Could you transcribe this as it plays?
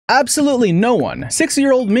Absolutely no one.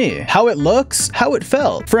 6-year-old me. How it looks, how it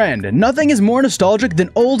felt. Friend, nothing is more nostalgic than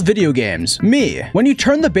old video games. Me. When you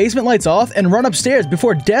turn the basement lights off and run upstairs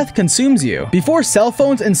before death consumes you. Before cell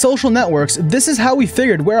phones and social networks, this is how we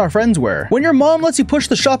figured where our friends were. When your mom lets you push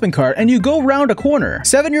the shopping cart and you go round a corner.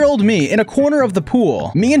 7-year-old me in a corner of the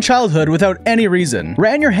pool. Me in childhood without any reason.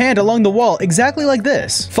 Ran your hand along the wall exactly like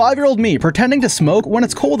this. 5-year-old me pretending to smoke when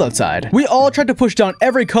it's cold outside. We all tried to push down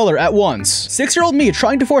every color at once. 6-year-old me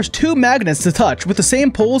trying to force 2 magnets to touch with the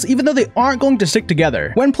same poles even though they aren't going to stick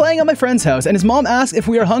together. When playing at my friend's house and his mom asks if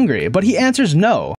we are hungry, but he answers no.